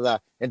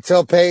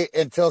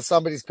 until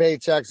somebody's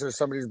paychecks or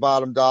somebody's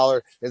bottom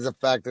dollar is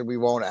affected, we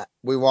won't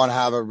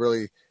have a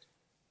really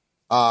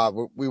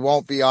we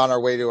won't be on our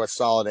way to a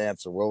solid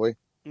answer, will we?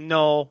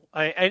 No,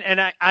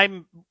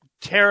 I'm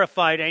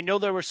terrified. I know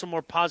there was some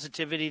more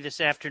positivity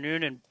this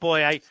afternoon, and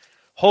boy, I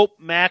hope,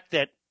 Mac,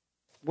 that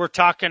we're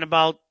talking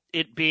about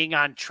it being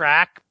on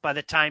track by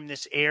the time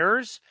this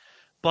airs.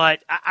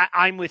 But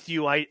I'm with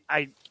you. I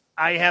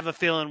have a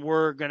feeling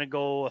we're going to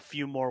go a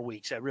few more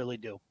weeks. I really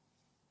do.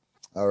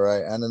 All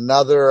right. And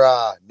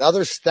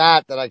another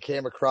stat that I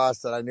came across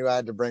that I knew I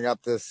had to bring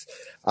up this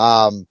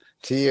to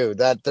you,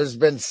 that there's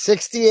been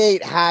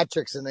 68 hat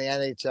tricks in the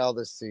NHL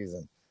this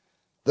season,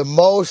 the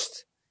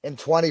most in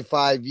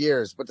 25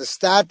 years. But the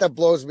stat that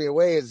blows me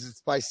away is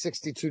it's by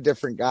 62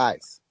 different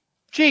guys.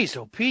 Jeez,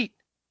 oh, Pete.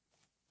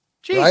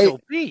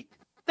 Pete.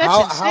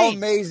 That's insane. How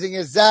amazing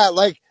is that?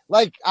 Like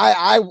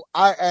I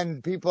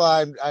and people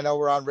I know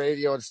we're on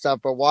radio and stuff,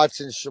 but we're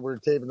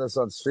taping this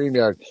on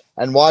StreamYard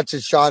and watching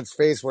Sean's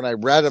face when I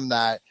read him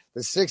that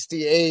the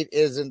 68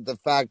 isn't the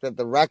fact that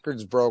the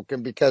record's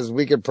broken, because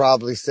we could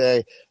probably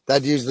say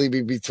that'd usually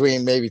be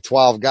between maybe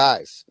 12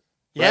 guys.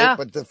 Right? Yeah.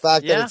 But the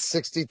fact that it's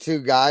 62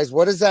 guys,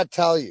 what does that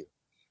tell you?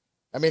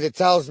 I mean, it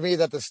tells me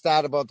that the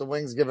stat about the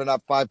Wings giving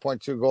up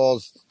 5.2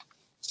 goals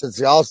since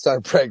the All-Star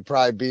break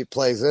probably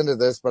plays into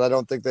this, but I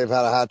don't think they've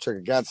had a hat trick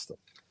against them.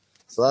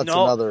 So that's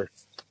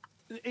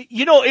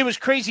It was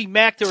crazy,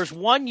 Mac. There was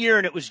one year,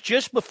 and it was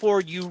just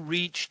before you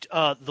reached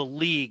the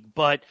league,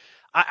 but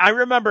I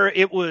remember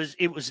it was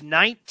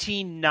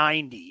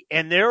 1990,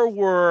 and there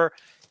were,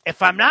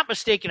 if I'm not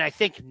mistaken, I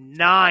think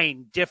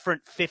 9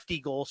 different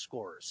 50-goal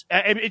scorers.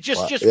 It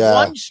just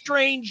one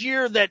strange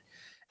year that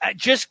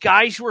just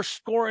guys were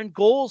scoring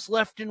goals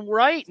left and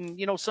right, and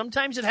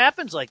sometimes it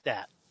happens like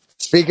that.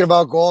 Speaking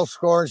about goal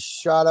scoring,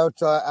 shout out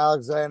to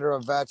Alexander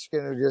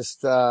Ovechkin, who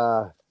just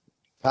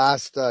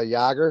passed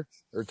Yager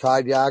or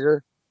tied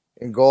Yager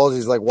in goals.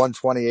 He's like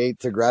 128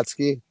 to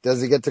Gretzky.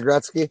 Does he get to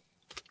Gretzky?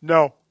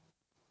 No.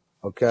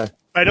 Okay.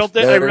 I don't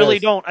think. I really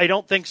don't. I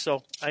don't think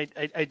so.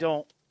 I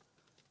don't.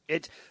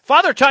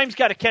 Father Time's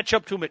got to catch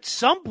up to him at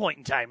some point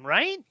in time,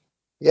 right?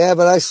 Yeah,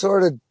 but I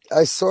sort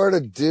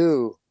of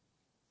do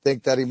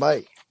think that he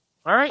might.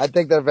 All right. I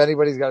think that if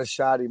anybody's got a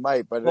shot, he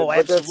might. But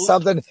absolutely.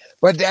 something.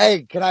 But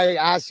hey, can I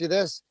ask you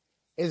this?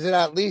 Is it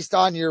at least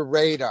on your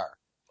radar?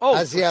 Oh,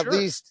 Has he at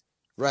least?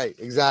 Right.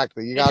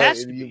 Exactly. You got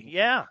it.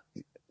 Yeah.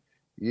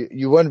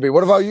 You wouldn't be.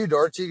 What about you,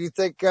 Dortchy? Do you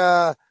think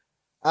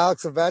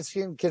Alex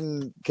Ovechkin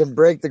can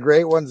break the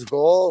great one's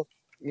goal?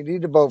 You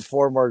need about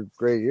 4 more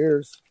great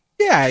years.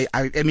 Yeah,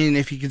 I mean,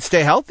 if he can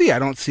stay healthy, I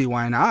don't see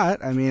why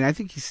not. I mean, I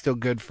think he's still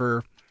good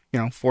for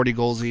 40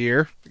 goals a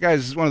year. The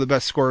guy's one of the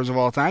best scorers of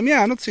all time.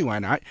 Yeah, I don't see why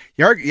not.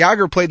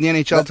 Yager played in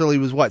the NHL till he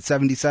was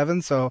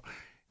 77. So,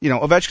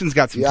 Ovechkin's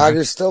got some time.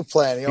 Yager's still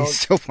playing. He's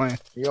still playing.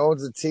 He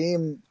owns a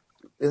team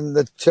in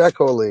the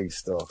Czechoslovakia league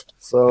still.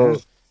 So,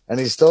 and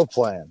he's still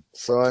playing.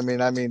 So, I mean,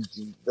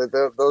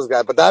 those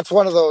guys. But that's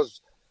one of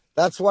those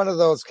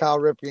Cal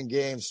Ripken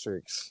game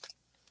streaks.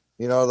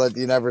 That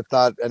you never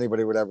thought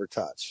anybody would ever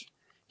touch.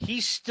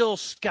 He's still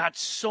got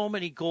so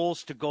many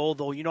goals to go,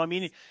 though.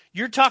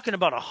 You're talking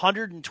about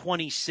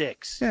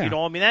 126.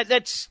 Yeah.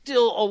 That's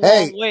still a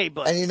long way.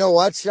 But and you know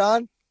what,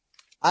 Sean?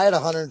 I had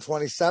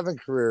 127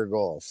 career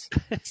goals,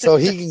 so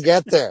he can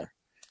get there.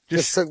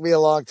 Just took me a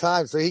long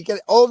time, so he can.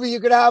 Ovi, you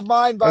can have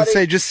mine, buddy. I'd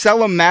say just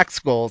sell him max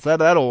goals.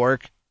 That'll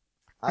work.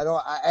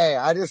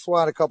 I just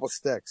want a couple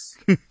sticks.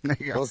 There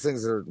you go. Those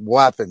things are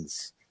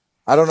weapons.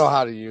 I don't know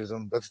how to use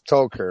them. That's a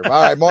toe curve. All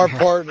right. More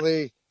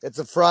importantly, it's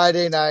a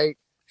Friday night.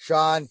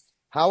 Sean,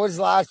 how was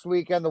last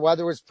weekend? The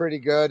weather was pretty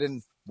good.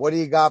 And what do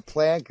you got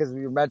planned? Because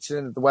you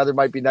mentioned that the weather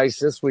might be nice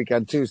this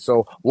weekend, too.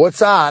 So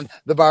what's on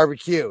the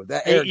barbecue?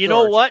 You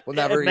know what? We'll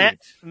never eat.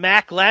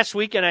 Mac, last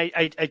weekend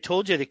I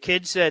told you the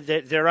kids said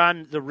that they're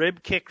on the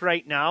rib kick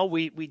right now.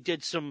 We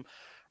did some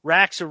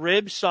racks of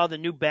ribs, saw the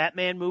new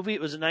Batman movie.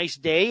 It was a nice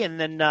day. And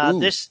then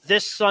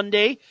this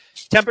Sunday,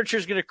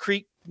 temperature's going to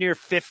creep near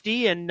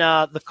 50. And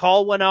the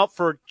call went out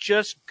for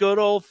just good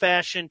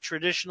old-fashioned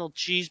traditional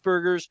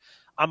cheeseburgers.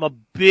 I'm a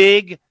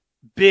big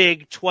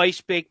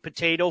twice-baked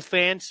potato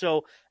fan,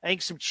 so I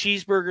think some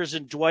cheeseburgers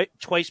and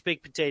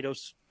twice-baked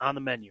potatoes on the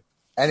menu.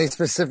 Any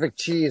specific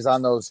cheese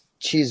on those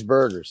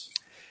cheeseburgers?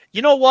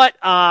 You know what?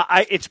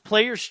 It's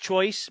player's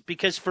choice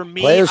because for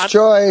me,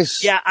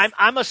 choice. Yeah,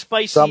 I'm a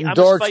spicy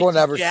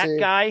Jack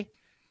guy.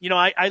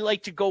 I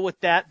like to go with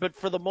that, but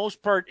for the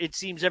most part, it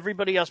seems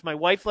everybody else. My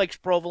wife likes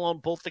provolone.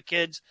 Both the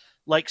kids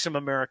like some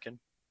American.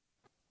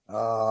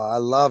 Oh, I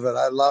love it.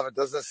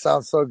 Doesn't it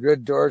sound so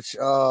good, Dorch?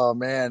 Oh,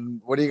 man.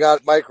 What do you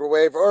got,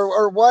 microwave?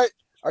 Or what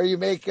are you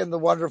making the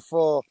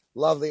wonderful,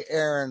 lovely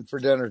Erin for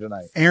dinner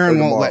tonight? Erin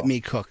won't let me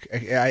cook.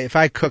 If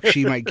I cook,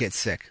 she might get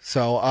sick.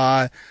 So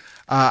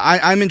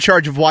I'm in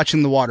charge of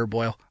watching the water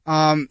boil.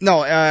 Erin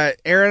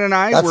and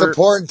I That's an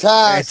important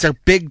task. It's a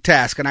big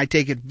task, and I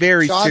take it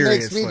very seriously. Sean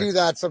makes me do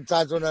that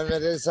sometimes when I'm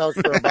at his house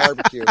for a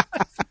barbecue.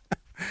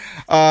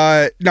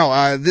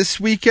 This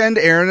weekend,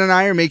 Erin and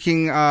I are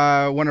making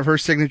one of her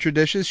signature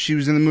dishes. She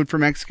was in the mood for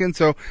Mexican,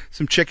 so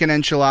some chicken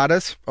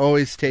enchiladas,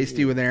 always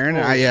tasty with Erin.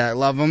 I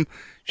love them.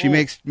 She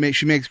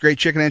makes great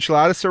chicken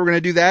enchiladas, so we're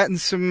gonna do that and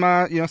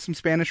some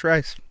Spanish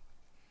rice.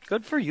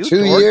 Good for you,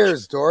 2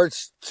 years,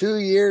 Dorch. 2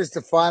 years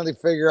to finally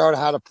figure out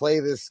how to play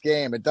this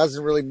game. It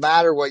doesn't really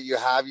matter what you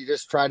have. You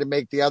just try to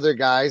make the other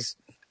guys'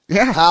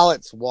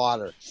 palates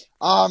water.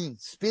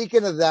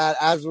 Speaking of that,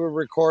 as we're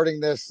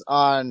recording this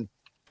on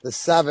the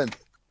 7th,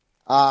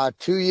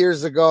 2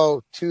 years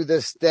ago to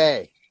this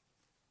day,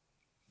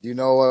 do you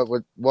know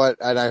what,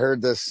 and I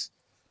heard this,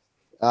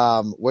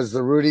 was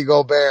the Rudy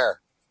Gobert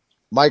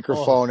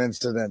microphone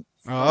incident.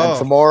 And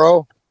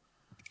tomorrow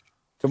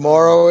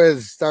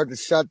is start the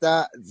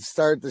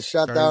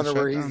shutdown,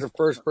 where he's the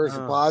first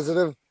person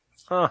positive.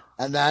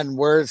 And then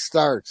where it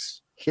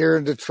starts, here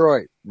in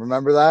Detroit.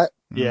 Remember that?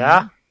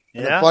 Yeah.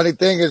 And the funny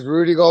thing is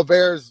Rudy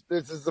Gobert's,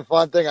 this is the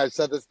fun thing. I've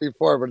said this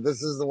before, but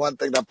this is the one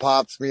thing that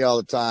pops me all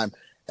the time.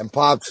 And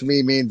pops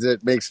me means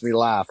it makes me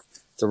laugh.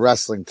 It's a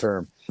wrestling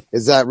term.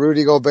 Is that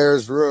Rudy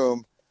Gobert's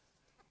room,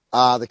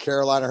 the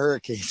Carolina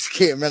Hurricanes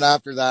came in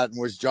after that and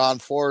was John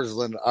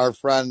Forsland, our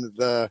friend,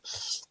 the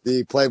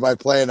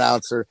play-by-play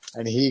announcer.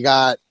 And he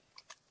had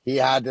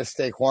to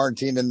stay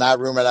quarantined in that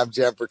room at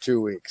MGM for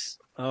 2 weeks.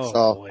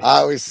 Boy. I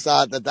always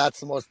thought that that's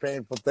the most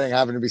painful thing,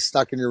 having to be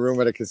stuck in your room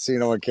at a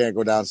casino and can't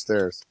go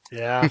downstairs.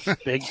 Yeah,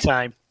 big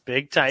time.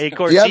 Of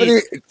course,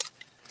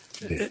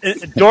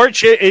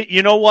 Dorch,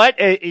 you know what?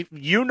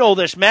 You know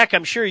this, Mac.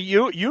 I'm sure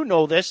you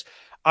know this.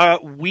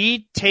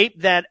 We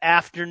taped that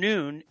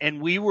afternoon,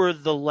 and we were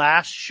the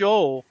last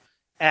show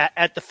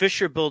at the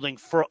Fisher Building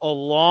for a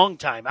long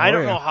time. I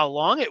don't know how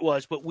long it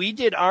was, but we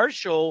did our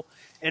show.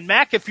 And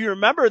Mac, if you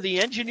remember, the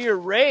engineer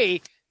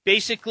Ray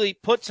basically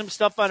put some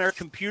stuff on our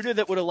computer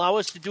that would allow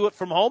us to do it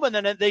from home, and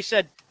then they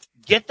said,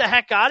 "Get the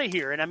heck out of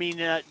here!" And I mean,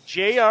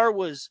 JR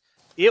was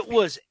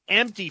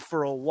empty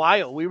for a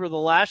while. We were the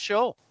last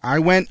show. I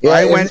went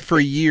for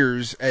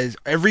years. As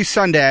every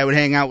Sunday, I would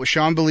hang out with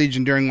Sean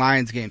Belegian during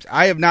Lions games.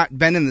 I have not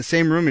been in the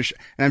same room as,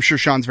 and I'm sure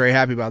Sean's very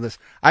happy about this.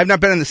 I've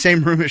not been in the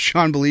same room as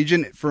Sean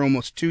Belegian for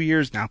almost 2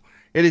 years now.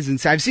 It is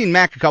insane. I've seen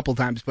Mac a couple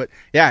times, but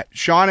yeah,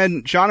 Sean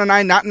and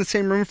I not in the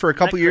same room for a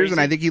couple years, and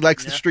I think he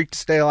likes the streak to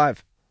stay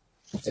alive.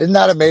 Isn't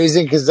that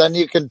amazing? Because then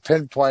you can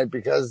pinpoint,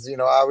 because,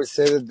 I always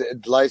say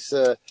that life's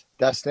a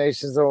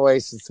destination's an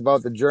oasis. It's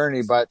about the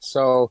journey. But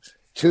so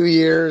 2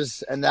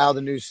 years and now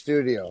the new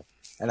studio,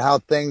 and how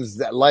things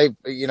that life,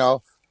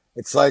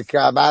 it's like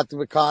Matthew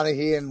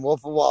McConaughey and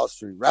Wolf of Wall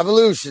Street.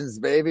 Revolutions,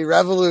 baby,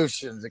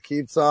 revolutions. It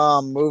keeps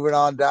on moving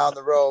on down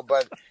the road.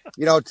 But,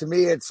 to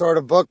me, it's sort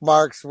of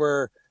bookmarks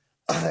where,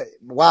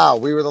 wow,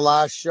 we were the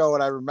last show.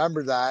 And I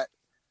remember that,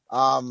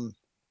 to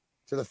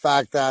the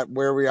fact that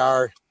where we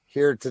are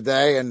here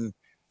today. And,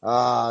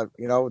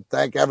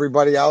 thank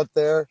everybody out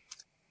there,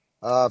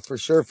 for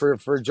sure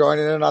for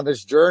joining in on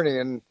this journey.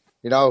 And,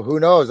 who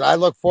knows? I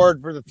look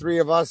forward for the three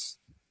of us,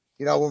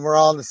 when we're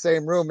all in the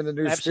same room in the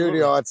new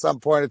studio at some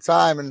point in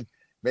time. And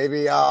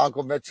maybe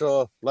Uncle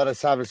Mitchell let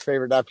us have his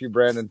favorite nephew,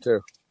 Brandon,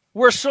 too.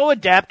 We're so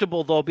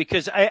adaptable, though,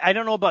 because I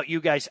don't know about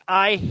you guys.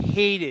 I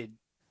hated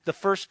the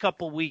first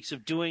couple weeks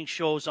of doing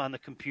shows on the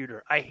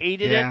computer. I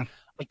hated it.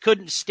 I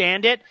couldn't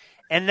stand it.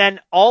 And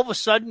then all of a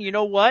sudden, you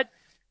know what?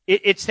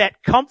 It's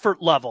that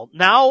comfort level.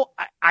 Now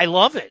I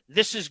love it.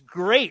 This is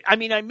great. I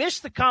mean, I miss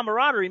the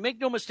camaraderie. Make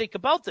no mistake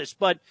about this.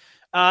 But,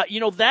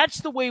 that's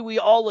the way we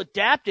all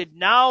adapted.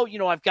 Now,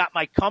 I've got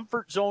my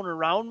comfort zone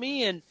around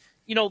me. And,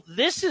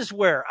 this is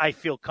where I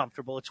feel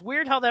comfortable. It's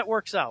weird how that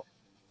works out.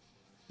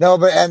 No,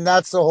 and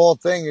that's the whole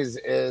thing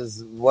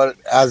is what,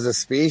 as a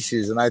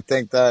species. And I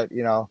think that,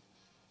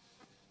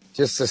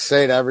 just to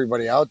say to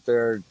everybody out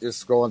there,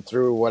 just going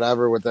through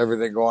whatever with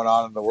everything going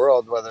on in the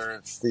world, whether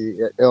it's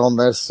the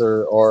illness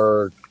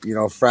or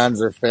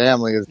friends or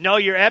family. No,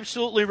 you're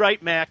absolutely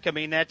right, Mac. I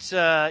mean, that's,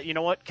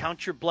 what?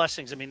 Count your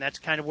blessings. I mean, that's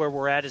kind of where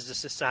we're at as a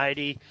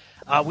society.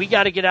 We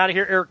got to get out of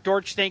here. Eric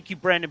Dortch, thank you.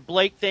 Brandon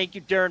Blake, thank you.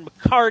 Darren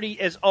McCarty,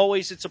 as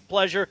always, it's a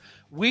pleasure.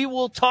 We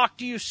will talk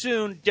to you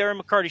soon. Darren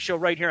McCarty Show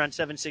right here on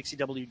 760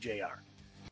 WJR.